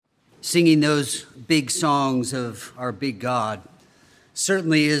Singing those big songs of our big God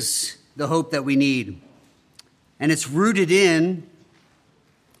certainly is the hope that we need. And it's rooted in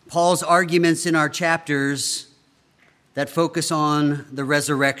Paul's arguments in our chapters that focus on the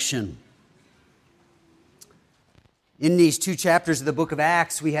resurrection. In these two chapters of the book of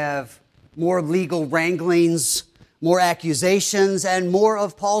Acts, we have more legal wranglings, more accusations, and more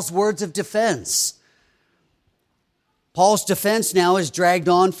of Paul's words of defense. Paul's defense now is dragged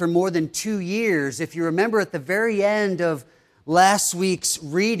on for more than 2 years. If you remember at the very end of last week's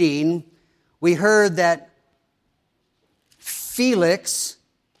reading, we heard that Felix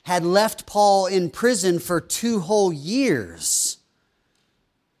had left Paul in prison for 2 whole years,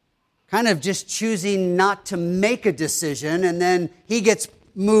 kind of just choosing not to make a decision, and then he gets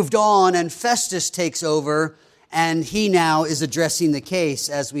moved on and Festus takes over, and he now is addressing the case,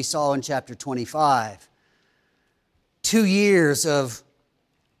 as we saw in chapter 25. 2 years of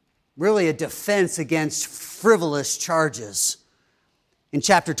really a defense against frivolous charges. In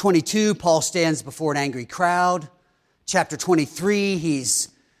chapter 22, Paul stands before an angry crowd. Chapter 23, he's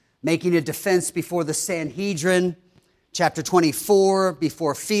making a defense before the Sanhedrin. Chapter 24,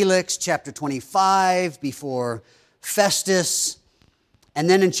 before Felix. Chapter 25, before Festus. And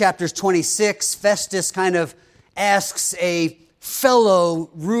then in chapters 26, Festus kind of asks a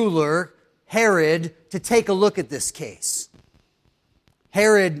fellow ruler, Herod, to take a look at this case.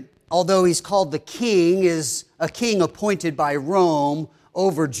 Herod, although he's called the king, is a king appointed by Rome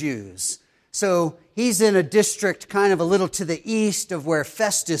over Jews. So he's in a district kind of a little to the east of where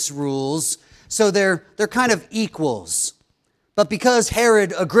Festus rules. So they're kind of equals. But because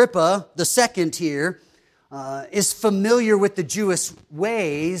Herod Agrippa II here is familiar with the Jewish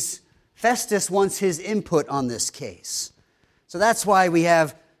ways, Festus wants his input on this case. So that's why we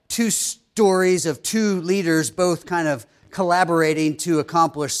have two stories of 2 leaders both kind of collaborating to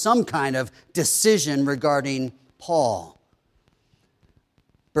accomplish some kind of decision regarding Paul.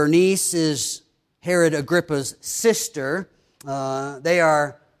 Bernice is Herod Agrippa's sister. They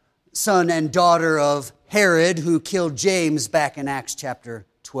are son and daughter of Herod, who killed James back in Acts chapter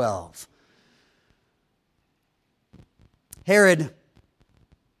 12. Herod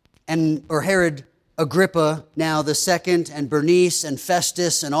Agrippa now the second, and Bernice and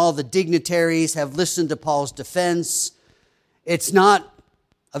Festus and all the dignitaries have listened to Paul's defense. It's not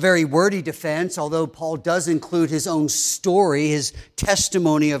a very wordy defense, although Paul does include his own story, his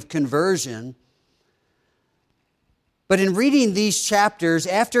testimony of conversion. But in reading these chapters,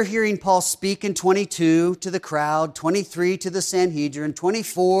 after hearing Paul speak in 22 to the crowd, 23 to the Sanhedrin,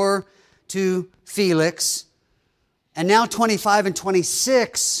 24 to Felix, and now 25 and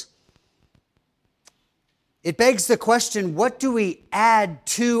 26, it begs the question, what do we add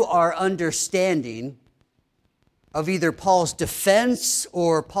to our understanding of either Paul's defense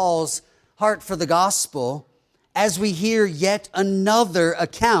or Paul's heart for the gospel as we hear yet another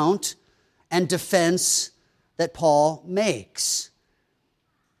account and defense that Paul makes?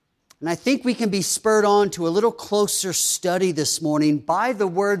 And I think we can be spurred on to a little closer study this morning by the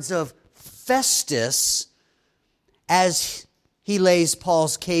words of Festus as he lays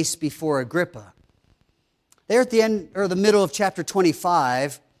Paul's case before Agrippa. There at the end or the middle of chapter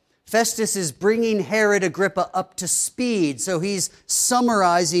 25, Festus is bringing Herod Agrippa up to speed. So he's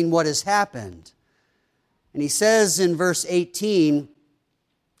summarizing what has happened. And he says in verse 18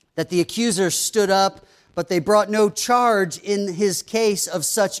 that the accusers stood up, but they brought no charge in his case of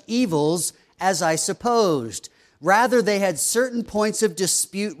such evils as I supposed. Rather, they had certain points of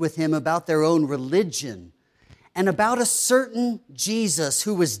dispute with him about their own religion and about a certain Jesus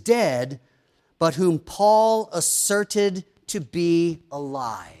who was dead, but whom Paul asserted to be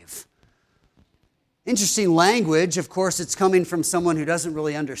alive. Interesting language. Of course, it's coming from someone who doesn't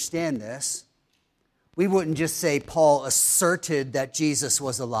really understand this. We wouldn't just say Paul asserted that Jesus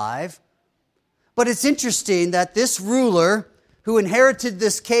was alive. But it's interesting that this ruler who inherited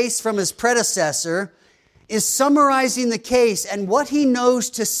this case from his predecessor is summarizing the case, and what he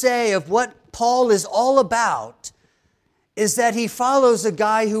knows to say of what Paul is all about is that he follows a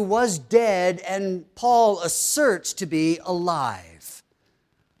guy who was dead and Paul asserts to be alive.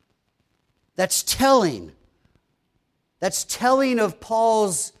 That's telling. That's telling of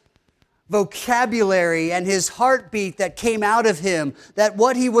Paul's vocabulary and his heartbeat that came out of him, that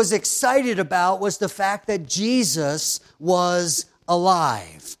what he was excited about was the fact that Jesus was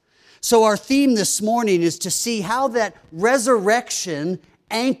alive. So our theme this morning is to see how that resurrection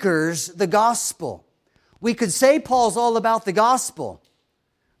anchors the gospel. We could say Paul's all about the gospel,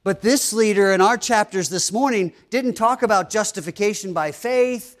 but this leader in our chapters this morning didn't talk about justification by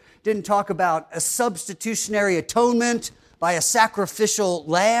faith, didn't talk about a substitutionary atonement, by a sacrificial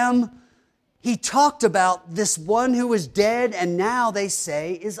lamb. He talked about this one who was dead and now they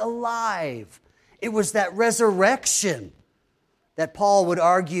say is alive. It was that resurrection that Paul would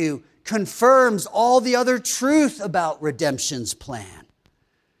argue confirms all the other truth about redemption's plan.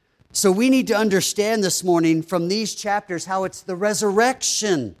 So we need to understand this morning from these chapters how it's the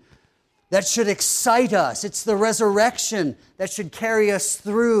resurrection that should excite us. It's the resurrection that should carry us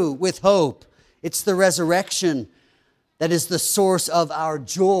through with hope. It's the resurrection that is the source of our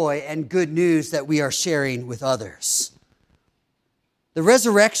joy and good news that we are sharing with others. The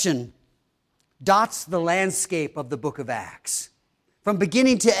resurrection dots the landscape of the book of Acts. From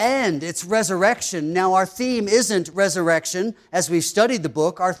beginning to end, it's resurrection. Now, our theme isn't resurrection as we've studied the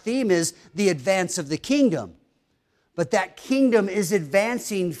book. Our theme is the advance of the kingdom. But that kingdom is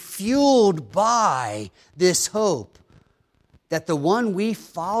advancing fueled by this hope that the one we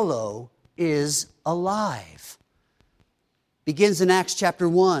follow is alive. Begins in Acts chapter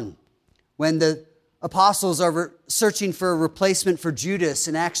 1 when the apostles are searching for a replacement for Judas.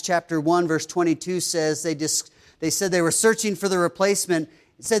 In Acts chapter 1 verse 22 says they said they were searching for the replacement.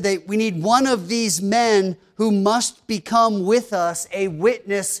 It said we need one of these men who must become with us a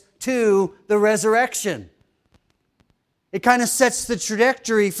witness to the resurrection. It kind of sets the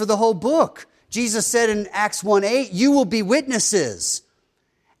trajectory for the whole book. Jesus said in Acts 1:8, you will be witnesses.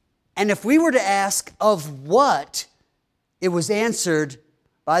 And if we were to ask of what, it was answered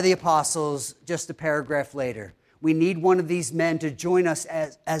by the apostles just a paragraph later. We need one of these men to join us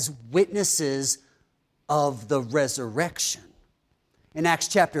as witnesses of the resurrection. In Acts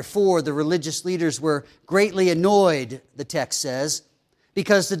chapter 4, the religious leaders were greatly annoyed, the text says,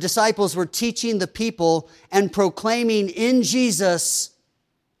 because the disciples were teaching the people and proclaiming in Jesus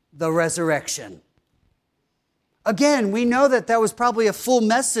the resurrection. Again, we know that was probably a full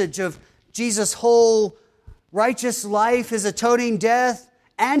message of Jesus' whole righteous life, his atoning death,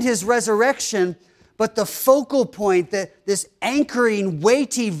 and his resurrection. But the focal point, that this anchoring,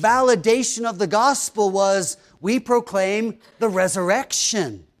 weighty validation of the gospel was, we proclaim the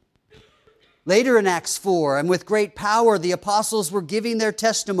resurrection. Later in Acts 4, and with great power, the apostles were giving their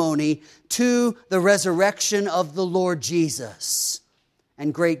testimony to the resurrection of the Lord Jesus.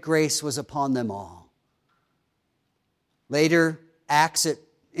 And great grace was upon them all. Later,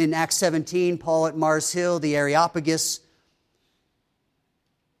 in Acts 17, Paul at Mars Hill, the Areopagus,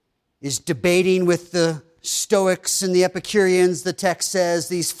 is debating with the Stoics and the Epicureans, the text says,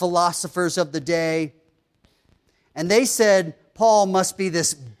 these philosophers of the day. And they said Paul must be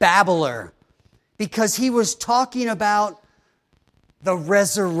this babbler because he was talking about the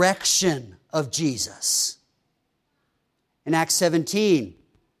resurrection of Jesus. In Acts 17,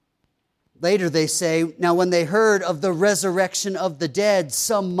 later they say, now when they heard of the resurrection of the dead,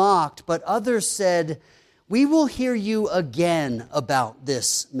 some mocked, but others said, we will hear you again about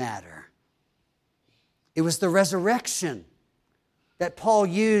this matter. It was the resurrection that Paul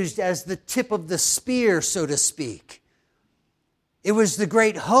used as the tip of the spear, so to speak. It was the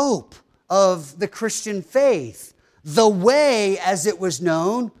great hope of the Christian faith. The way, as it was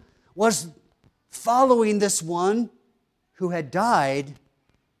known, was following this one who had died,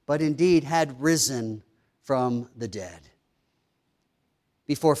 but indeed had risen from the dead.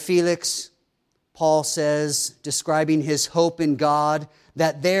 Before Felix, Paul says, describing his hope in God,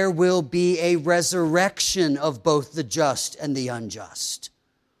 that there will be a resurrection of both the just and the unjust.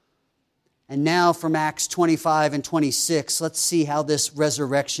 And now from Acts 25 and 26, let's see how this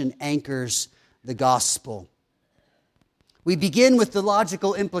resurrection anchors the gospel. We begin with the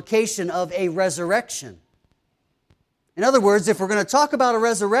logical implication of a resurrection. In other words, if we're going to talk about a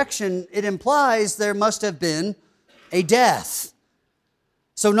resurrection, it implies there must have been a death.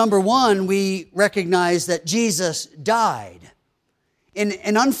 So number one, we recognize that Jesus died. In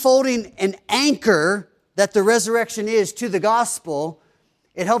unfolding an anchor that the resurrection is to the gospel,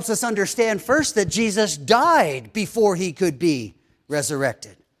 it helps us understand first that Jesus died before he could be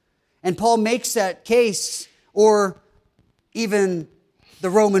resurrected. And Paul makes that case, or even the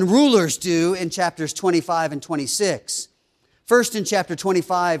Roman rulers do, in chapters 25 and 26. First in chapter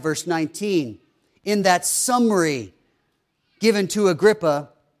 25, verse 19, in that summary given to Agrippa,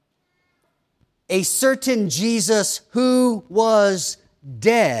 a certain Jesus who was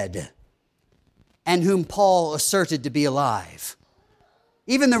dead and whom Paul asserted to be alive.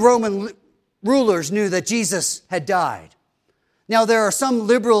 Even the Roman rulers knew that Jesus had died. Now, there are some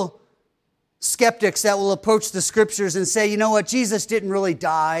liberal skeptics that will approach the scriptures and say, you know what, Jesus didn't really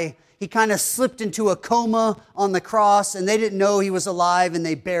die. He kind of slipped into a coma on the cross and they didn't know he was alive and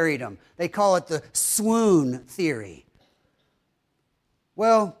they buried him. They call it the swoon theory.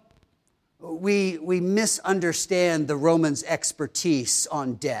 Well, we misunderstand the Romans' expertise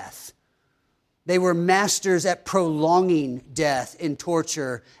on death. They were masters at prolonging death in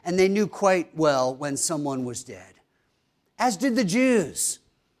torture, and they knew quite well when someone was dead, as did the Jews.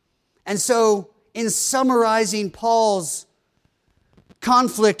 And so, in summarizing Paul's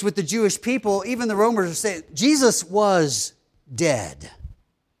conflict with the Jewish people, even the Romans say Jesus was dead.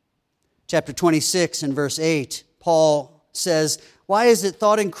 Chapter 26 and verse 8, Paul says, "Why is it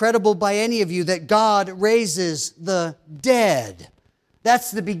thought incredible by any of you that God raises the dead?"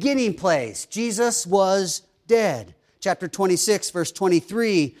 That's the beginning place. Jesus was dead. Chapter 26, verse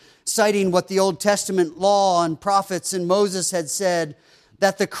 23, citing what the Old Testament law and prophets and Moses had said,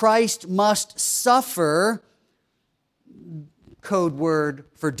 that the Christ must suffer, code word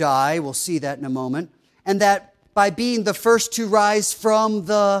for die, we'll see that in a moment, and that by being the first to rise from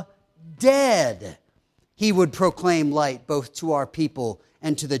the dead, he would proclaim light both to our people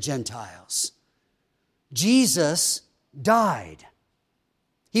and to the Gentiles. Jesus died.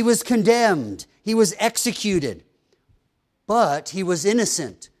 He was condemned. He was executed. But he was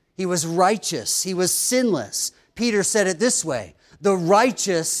innocent. He was righteous. He was sinless. Peter said it this way: the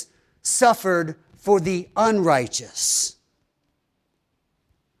righteous suffered for the unrighteous.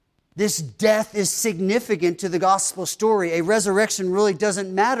 This death is significant to the gospel story. A resurrection really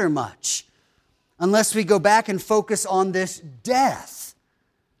doesn't matter much unless we go back and focus on this death.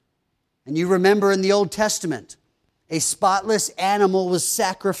 And you remember in the Old Testament, a spotless animal was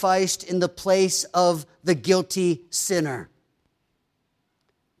sacrificed in the place of the guilty sinner.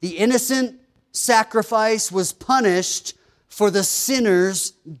 The innocent sacrifice was punished for the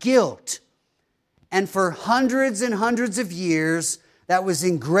sinner's guilt. And for hundreds and hundreds of years, that was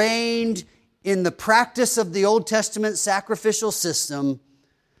ingrained in the practice of the Old Testament sacrificial system,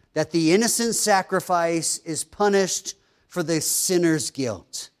 that the innocent sacrifice is punished for the sinner's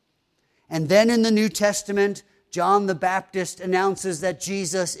guilt. And then in the New Testament, John the Baptist announces that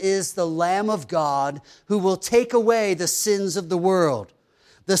Jesus is the Lamb of God who will take away the sins of the world.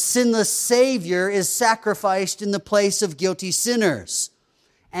 The sinless Savior is sacrificed in the place of guilty sinners.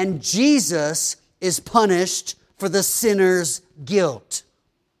 And Jesus is punished for the sinner's guilt.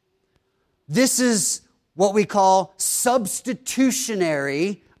 This is what we call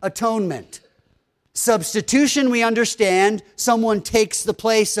substitutionary atonement. Substitution, we understand, someone takes the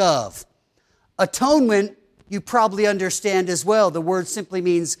place of. Atonement, you probably understand as well. The word simply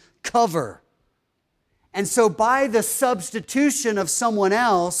means cover. And so by the substitution of someone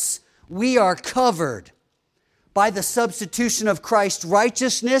else, we are covered. By the substitution of Christ's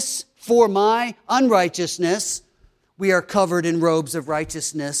righteousness for my unrighteousness, we are covered in robes of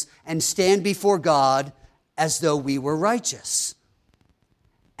righteousness and stand before God as though we were righteous.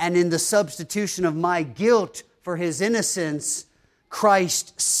 And in the substitution of my guilt for his innocence,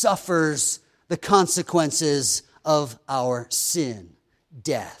 Christ suffers the consequences of our sin,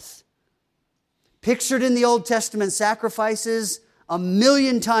 death. Pictured in the Old Testament sacrifices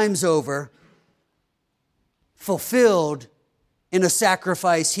 1,000,000 times over, fulfilled in a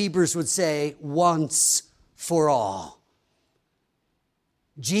sacrifice, Hebrews would say, once for all.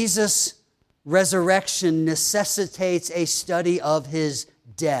 Jesus' resurrection necessitates a study of his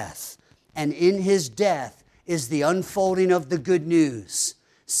death. And in his death is the unfolding of the good news.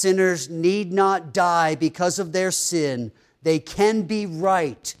 Sinners need not die because of their sin. They can be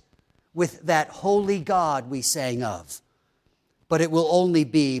right with that holy God we sang of. But it will only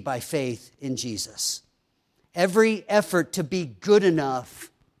be by faith in Jesus. Every effort to be good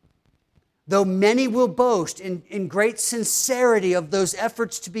enough, though many will boast in great sincerity of those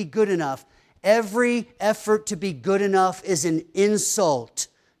efforts to be good enough, every effort to be good enough is an insult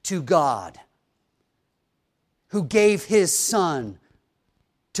to God, who gave his Son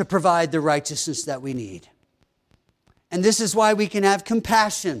to provide the righteousness that we need. And this is why we can have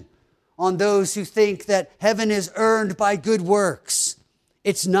compassion on those who think that heaven is earned by good works.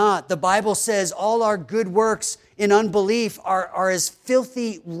 It's not. The Bible says all our good works in unbelief are as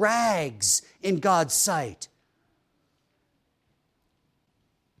filthy rags in God's sight.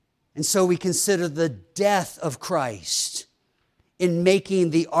 And so we consider the death of Christ in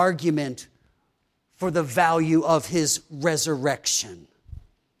making the argument for the value of his resurrection.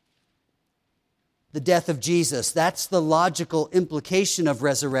 The death of Jesus, that's the logical implication of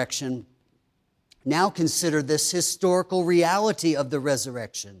resurrection. Now consider this historical reality of the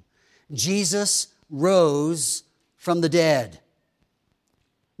resurrection. Jesus rose from the dead.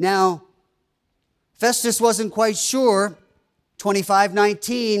 Now, Festus wasn't quite sure.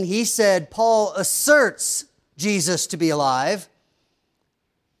 25:19, he said, Paul asserts Jesus to be alive.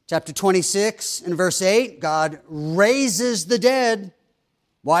 Chapter 26 and verse 8, God raises the dead.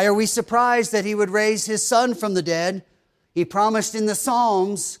 Why are we surprised that he would raise his Son from the dead? He promised in the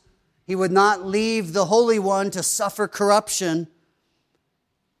Psalms he would not leave the Holy One to suffer corruption.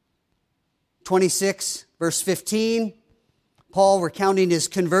 26, verse 15, Paul, recounting his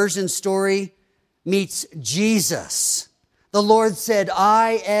conversion story, meets Jesus. The Lord said,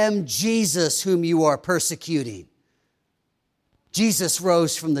 I am Jesus whom you are persecuting. Jesus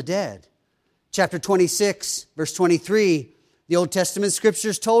rose from the dead. Chapter 26, verse 23, the Old Testament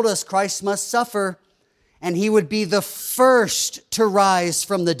scriptures told us Christ must suffer and he would be the first to rise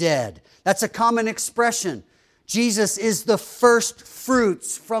from the dead. That's a common expression. Jesus is the first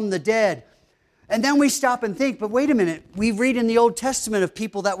fruits from the dead. And then we stop and think, but wait a minute. We read in the Old Testament of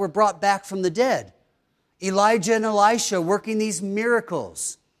people that were brought back from the dead. Elijah and Elisha working these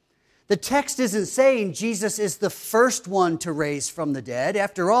miracles. The text isn't saying Jesus is the first one to raise from the dead.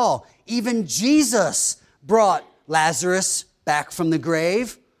 After all, even Jesus brought Lazarus back from the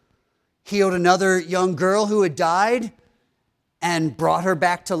grave, healed another young girl who had died, and brought her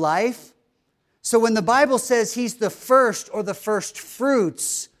back to life. So when the Bible says he's the first or the first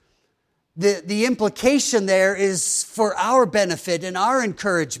fruits, the implication there is for our benefit and our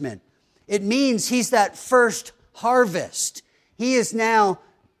encouragement. It means he's that first harvest. He is now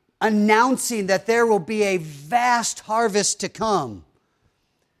announcing that there will be a vast harvest to come.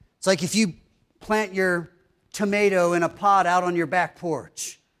 It's like if you plant your tomato in a pot out on your back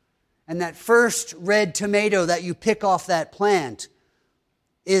porch, and that first red tomato that you pick off that plant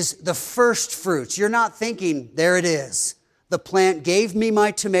is the first fruits. You're not thinking, there it is. The plant gave me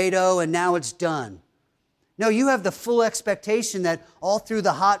my tomato and now it's done. No, you have the full expectation that all through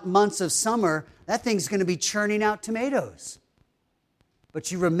the hot months of summer, that thing's going to be churning out tomatoes.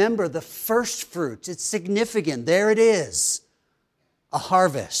 But you remember the first fruits. It's significant. There it is, a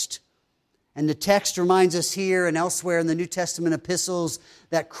harvest. And the text reminds us here and elsewhere in the New Testament epistles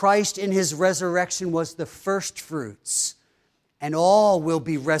that Christ in his resurrection was the first fruits, and all will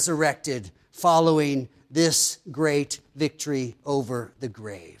be resurrected following this great victory over the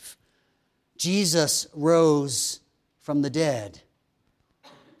grave. Jesus rose from the dead.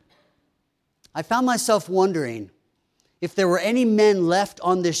 I found myself wondering if there were any men left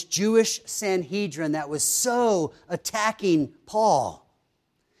on this Jewish Sanhedrin that was so attacking Paul.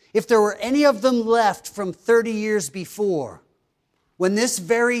 If there were any of them left from 30 years before, when this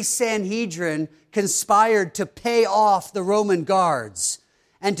very Sanhedrin conspired to pay off the Roman guards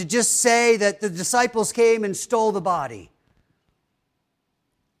and to just say that the disciples came and stole the body.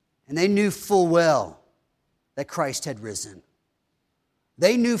 And they knew full well that Christ had risen.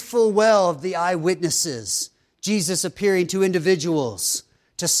 They knew full well of the eyewitnesses, Jesus appearing to individuals,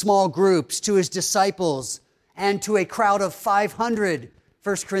 to small groups, to his disciples, and to a crowd of 500,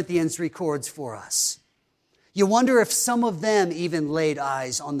 1 Corinthians records for us. You wonder if some of them even laid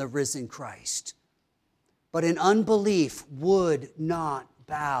eyes on the risen Christ, but in unbelief would not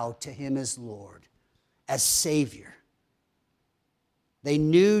bow to him as Lord, as Savior. They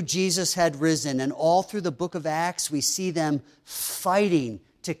knew Jesus had risen, and all through the book of Acts, we see them fighting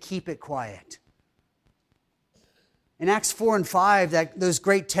to keep it quiet. In Acts 4 and 5, those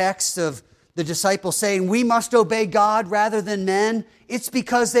great texts of the disciples saying, we must obey God rather than men, it's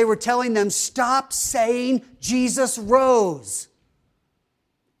because they were telling them, stop saying Jesus rose.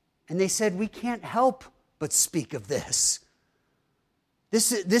 And they said, we can't help but speak of this.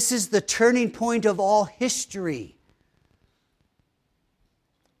 This is the turning point of all history.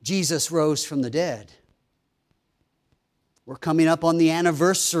 Jesus rose from the dead. We're coming up on the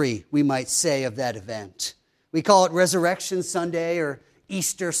anniversary, we might say, of that event. We call it Resurrection Sunday or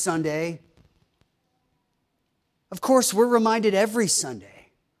Easter Sunday. Of course, we're reminded every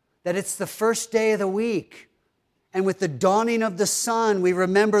Sunday that it's the first day of the week. And with the dawning of the sun, we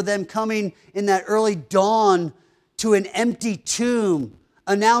remember them coming in that early dawn to an empty tomb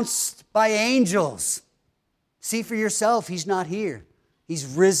announced by angels. See for yourself, he's not here. He's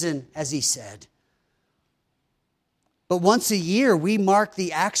risen, as he said. But once a year, we mark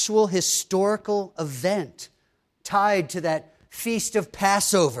the actual historical event tied to that feast of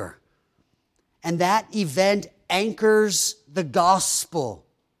Passover. And that event anchors the gospel.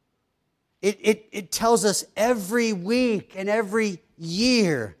 It tells us every week and every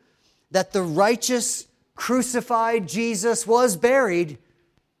year that the righteous crucified Jesus was buried,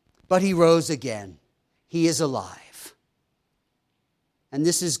 but he rose again. He is alive. And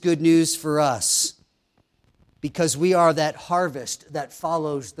this is good news for us because we are that harvest that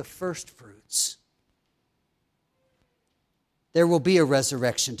follows the first fruits. There will be a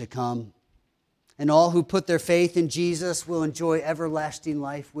resurrection to come, and all who put their faith in Jesus will enjoy everlasting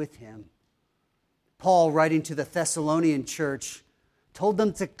life with him. Paul, writing to the Thessalonian church, told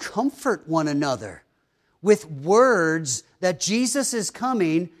them to comfort one another with words that Jesus is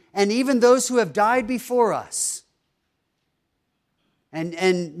coming, and even those who have died before us.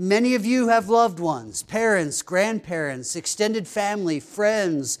 And many of you have loved ones, parents, grandparents, extended family,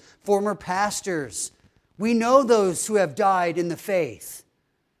 friends, former pastors. We know those who have died in the faith.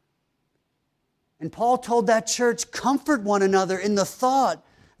 And Paul told that church, comfort one another in the thought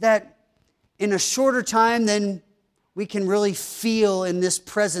that in a shorter time than we can really feel in this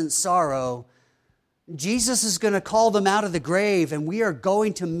present sorrow, Jesus is going to call them out of the grave, and we are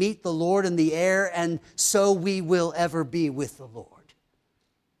going to meet the Lord in the air, and so we will ever be with the Lord.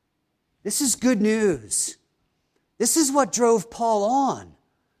 This is good news. This is what drove Paul on.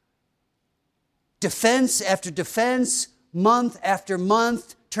 Defense after defense, month after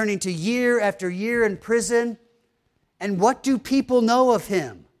month, turning to year after year in prison. And what do people know of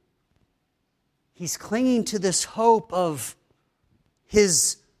him? He's clinging to this hope of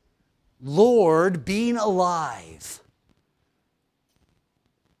his Lord being alive.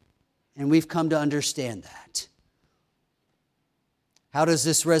 And we've come to understand that. How does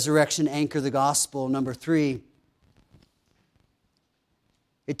this resurrection anchor the gospel? Number 3,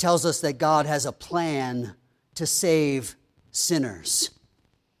 it tells us that God has a plan to save sinners.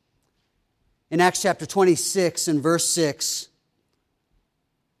 In Acts chapter 26 and verse 6,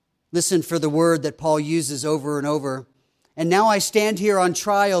 listen for the word that Paul uses over and over. And now I stand here on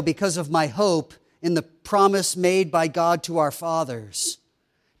trial because of my hope in the promise made by God to our fathers,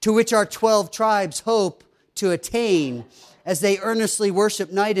 to which our 12 tribes hope to attain as they earnestly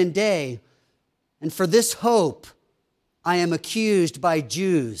worship night and day. And for this hope I am accused by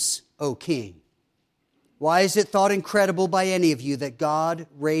Jews, O king. Why is it thought incredible by any of you that God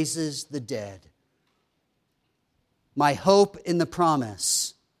raises the dead? My hope in the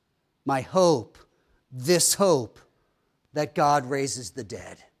promise, my hope, this hope that God raises the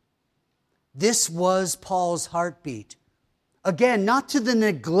dead. This was Paul's heartbeat. Again, not to the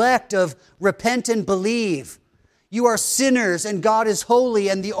neglect of repent and believe. You are sinners and God is holy,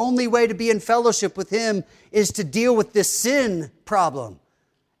 and the only way to be in fellowship with Him is to deal with this sin problem.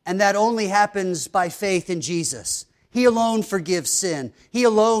 And that only happens by faith in Jesus. He alone forgives sin. He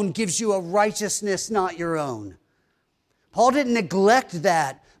alone gives you a righteousness not your own. Paul didn't neglect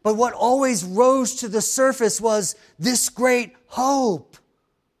that, but what always rose to the surface was this great hope.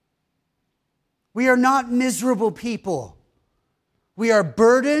 We are not miserable people. We are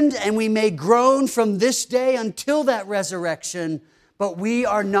burdened and we may groan from this day until that resurrection, but we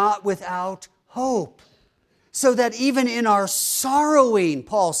are not without hope. So that even in our sorrowing,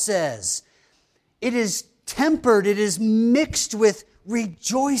 Paul says, it is tempered, it is mixed with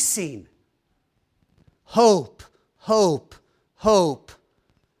rejoicing. Hope, hope, hope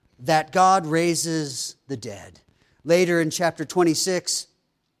that God raises the dead. Later in chapter 26,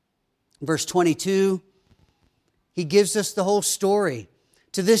 verse 22, he gives us the whole story.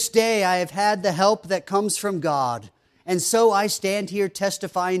 To this day I have had the help that comes from God, and so I stand here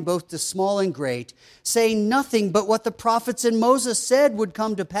testifying both to small and great, saying nothing but what the prophets and Moses said would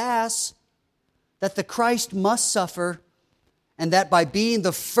come to pass, that the Christ must suffer, and that by being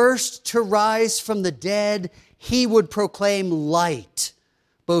the first to rise from the dead, he would proclaim light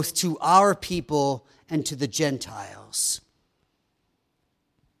both to our people and to the Gentiles.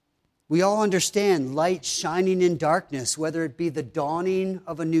 We all understand light shining in darkness, whether it be the dawning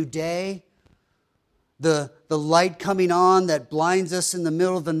of a new day, the light coming on that blinds us in the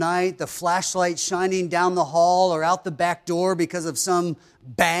middle of the night, the flashlight shining down the hall or out the back door because of some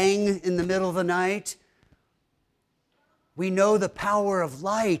bang in the middle of the night. We know the power of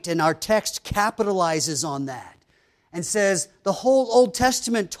light, and our text capitalizes on that and says the whole Old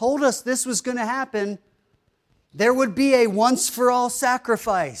Testament told us this was going to happen. There would be a once-for-all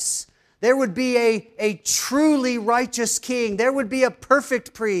sacrifice. There would be a truly righteous king. There would be a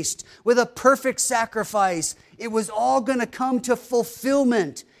perfect priest with a perfect sacrifice. It was all going to come to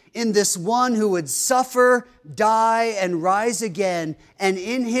fulfillment in this one who would suffer, die, and rise again. And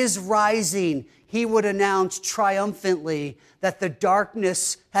in his rising, he would announce triumphantly that the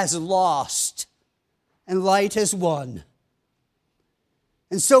darkness has lost and light has won.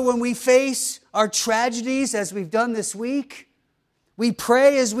 And so when we face our tragedies, as we've done this week, we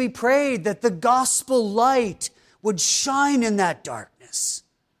pray as we prayed that the gospel light would shine in that darkness.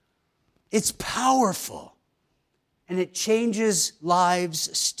 It's powerful, and it changes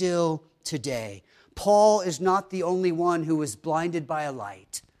lives still today. Paul is not the only one who was blinded by a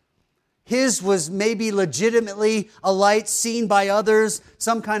light. His was maybe legitimately a light seen by others,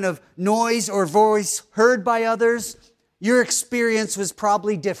 some kind of noise or voice heard by others. Your experience was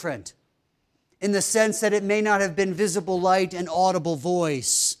probably different. in the sense that it may not have been visible light and audible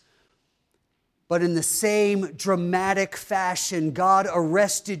voice. But in the same dramatic fashion, God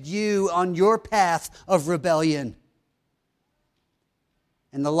arrested you on your path of rebellion.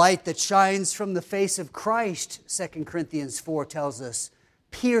 And the light that shines from the face of Christ, 2 Corinthians 4 tells us,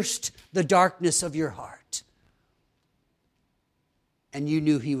 pierced the darkness of your heart. And you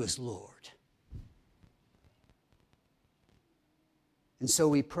knew He was Lord. And so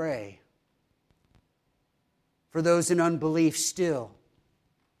we pray for those in unbelief still.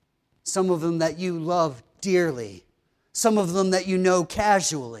 Some of them that you love dearly. Some of them that you know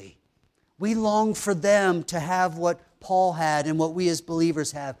casually. We long for them to have what Paul had and what we as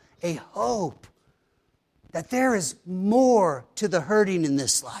believers have, a hope that there is more to the hurting in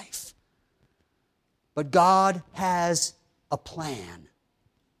this life. But God has a plan.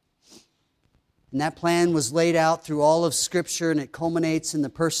 And that plan was laid out through all of Scripture, and it culminates in the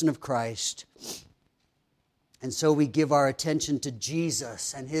person of Christ. And so we give our attention to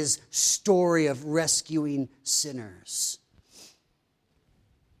Jesus and His story of rescuing sinners.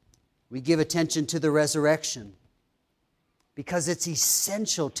 We give attention to the resurrection because it's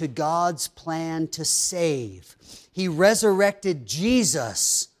essential to God's plan to save. He resurrected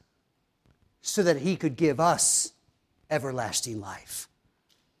Jesus so that He could give us everlasting life.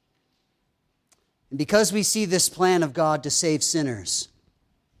 And because we see this plan of God to save sinners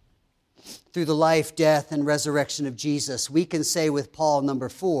through the life, death, and resurrection of Jesus, we can say with Paul, number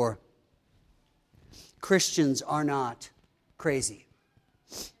 4, Christians are not crazy.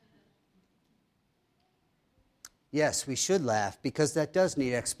 Yes, we should laugh because that does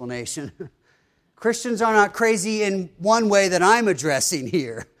need explanation. Christians are not crazy in one way that I'm addressing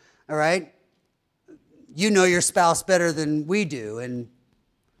here, all right? You know your spouse better than we do, and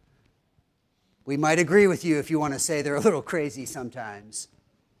we might agree with you if you want to say they're a little crazy sometimes.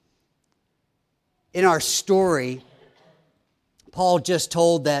 In our story, Paul just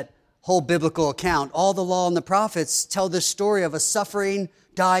told that whole biblical account. All the law and the prophets tell this story of a suffering,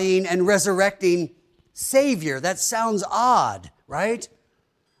 dying, and resurrecting Savior. That sounds odd, right?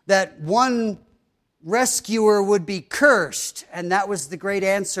 That one rescuer would be cursed, and that was the great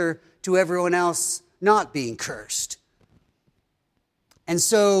answer to everyone else not being cursed. And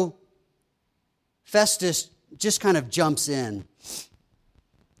so Festus just kind of jumps in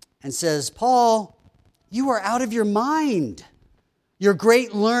and says, Paul, you are out of your mind. Your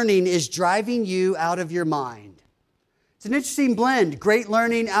great learning is driving you out of your mind. It's an interesting blend, great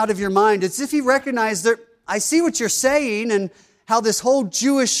learning out of your mind. It's as if he recognized that I see what you're saying and how this whole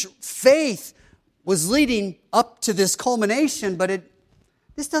Jewish faith was leading up to this culmination, but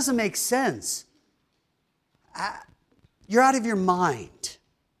this doesn't make sense. You're out of your mind.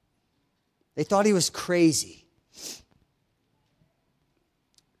 They thought he was crazy.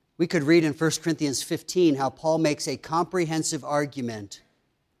 We could read in 1 Corinthians 15 how Paul makes a comprehensive argument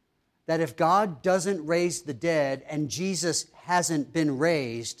that if God doesn't raise the dead and Jesus hasn't been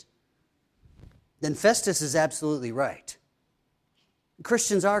raised, then Festus is absolutely right.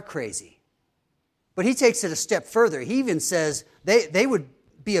 Christians are crazy. But he takes it a step further. He even says they would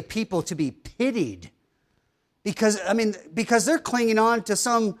be a people to be pitied because they're clinging on to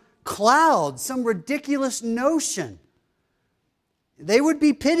some cloud, some ridiculous notion. They would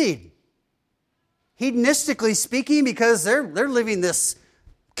be pitied, hedonistically speaking, because they're living this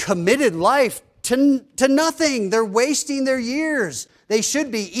committed life to nothing. They're wasting their years. They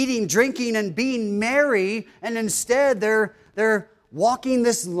should be eating, drinking, and being merry, and instead they're walking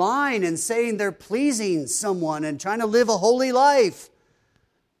this line and saying they're pleasing someone and trying to live a holy life.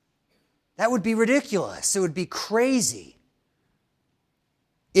 That would be ridiculous. It would be crazy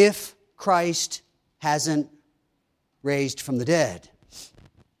if Christ hasn't raised from the dead.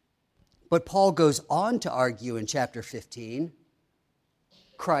 But Paul goes on to argue in chapter 15,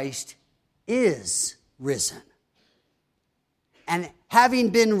 Christ is risen. And having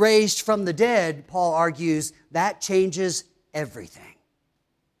been raised from the dead, Paul argues, that changes everything.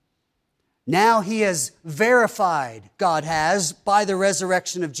 Now he has verified, God has, by the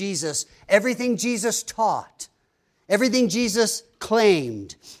resurrection of Jesus, everything Jesus taught, everything Jesus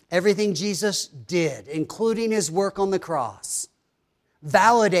claimed, everything Jesus did, including his work on the cross.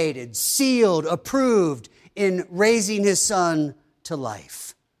 Validated, sealed, approved in raising his Son to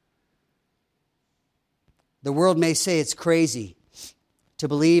life. The world may say it's crazy to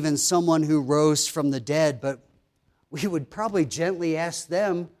believe in someone who rose from the dead, but we would probably gently ask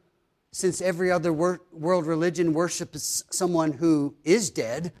them, since every other world religion worships someone who is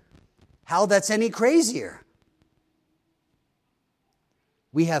dead, how that's any crazier.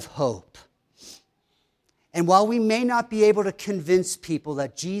 We have hope. And while we may not be able to convince people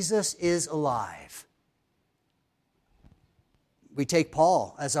that Jesus is alive, we take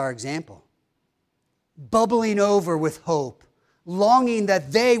Paul as our example, bubbling over with hope, longing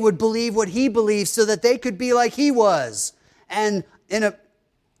that they would believe what he believed so that they could be like he was. And in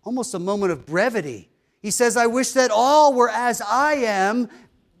almost a moment of brevity, he says, I wish that all were as I am.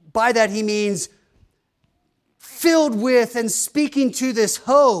 By that he means filled with and speaking to this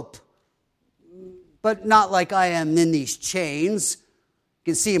hope, but not like I am in these chains.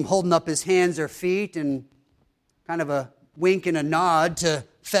 You can see him holding up his hands or feet and kind of a wink and a nod to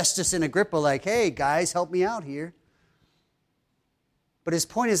Festus and Agrippa like, hey, guys, help me out here. But his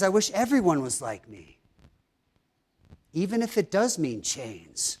point is, I wish everyone was like me, even if it does mean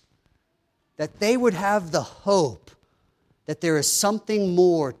chains, that they would have the hope that there is something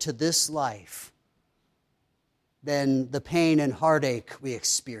more to this life than the pain and heartache we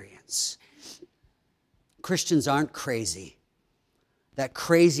experience. Christians aren't crazy. That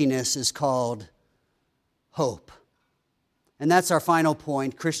craziness is called hope. And that's our final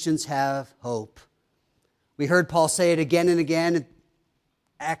point. Christians have hope. We heard Paul say it again and again in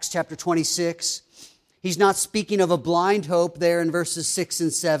Acts chapter 26. He's not speaking of a blind hope there in verses 6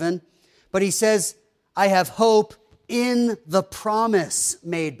 and 7, but he says, I have hope in the promise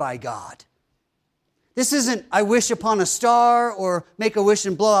made by God. This isn't, I wish upon a star or make a wish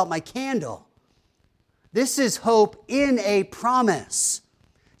and blow out my candle. This is hope in a promise.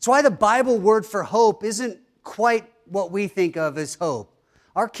 It's why the Bible word for hope isn't quite what we think of as hope.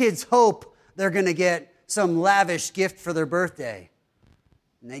 Our kids hope they're going to get some lavish gift for their birthday.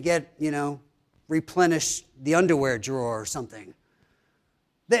 And they get, replenish the underwear drawer or something.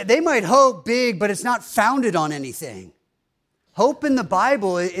 They might hope big, but it's not founded on anything. Hope in the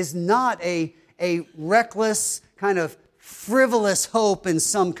Bible is not a reckless, kind of frivolous hope in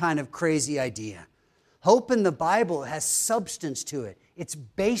some kind of crazy idea. Hope in the Bible has substance to it. It's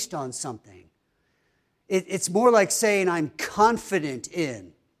based on something. It's more like saying I'm confident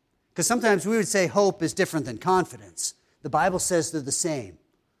in. Because sometimes we would say hope is different than confidence. The Bible says they're the same.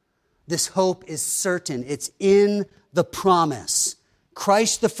 This hope is certain. It's in the promise.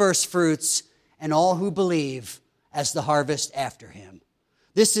 Christ the first fruits, and all who believe as the harvest after him.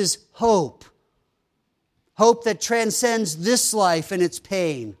 This is hope. Hope that transcends this life and its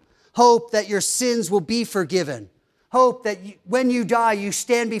pain. Hope that your sins will be forgiven. Hope that when you die, you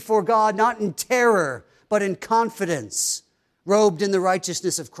stand before God, not in terror, but in confidence, robed in the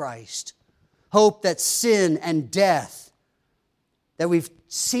righteousness of Christ. Hope that sin and death, that we've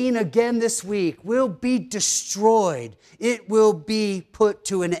seen again this week, will be destroyed. It will be put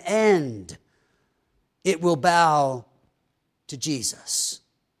to an end. It will bow to Jesus.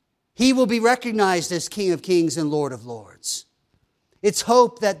 He will be recognized as King of Kings and Lord of Lords. It's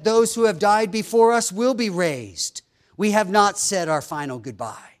hope that those who have died before us will be raised. We have not said our final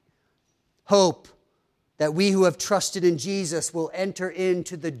goodbye. Hope that we who have trusted in Jesus will enter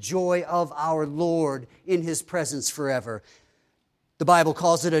into the joy of our Lord in his presence forever. The Bible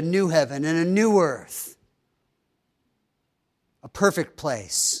calls it a new heaven and a new earth, a perfect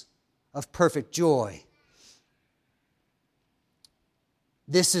place of perfect joy.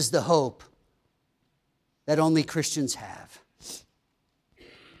 This is the hope that only Christians have.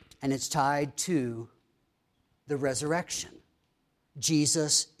 And it's tied to the resurrection.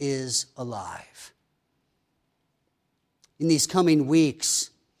 Jesus is alive. In these coming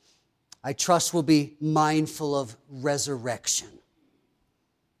weeks, I trust we'll be mindful of resurrection.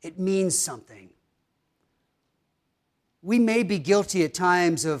 It means something. We may be guilty at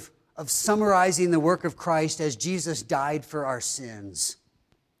times of summarizing the work of Christ as Jesus died for our sins.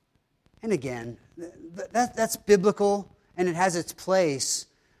 And again, that's biblical and it has its place.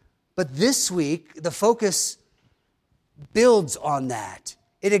 But this week, the focus builds on that.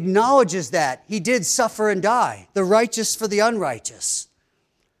 It acknowledges that he did suffer and die, the righteous for the unrighteous.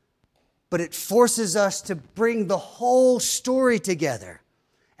 But it forces us to bring the whole story together,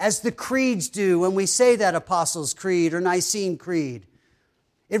 as the creeds do when we say that Apostles' Creed or Nicene Creed.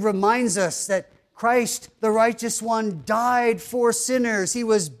 It reminds us that Christ, the righteous one, died for sinners. He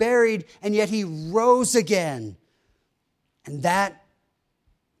was buried, and yet he rose again. And that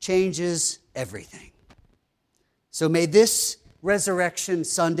changes everything. So may this Resurrection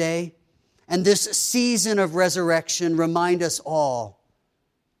Sunday and this season of resurrection remind us all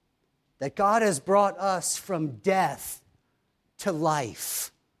that God has brought us from death to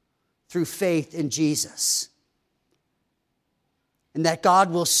life through faith in Jesus. And that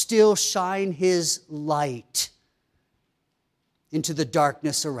God will still shine his light into the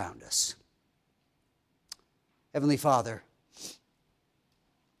darkness around us. Heavenly Father,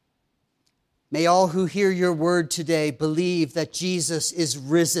 May all who hear your word today believe that Jesus is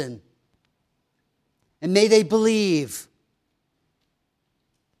risen. And may they believe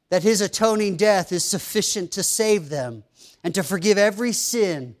that his atoning death is sufficient to save them and to forgive every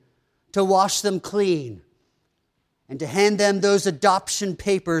sin, to wash them clean, and to hand them those adoption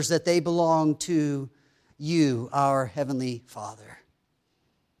papers that they belong to you, our Heavenly Father.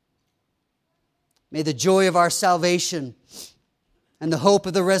 May the joy of our salvation and the hope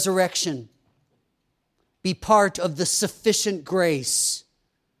of the resurrection be part of the sufficient grace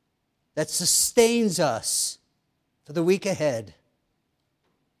that sustains us for the week ahead.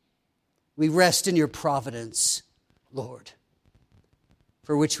 We rest in your providence, Lord,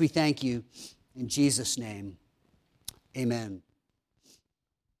 for which we thank you in Jesus' name. Amen.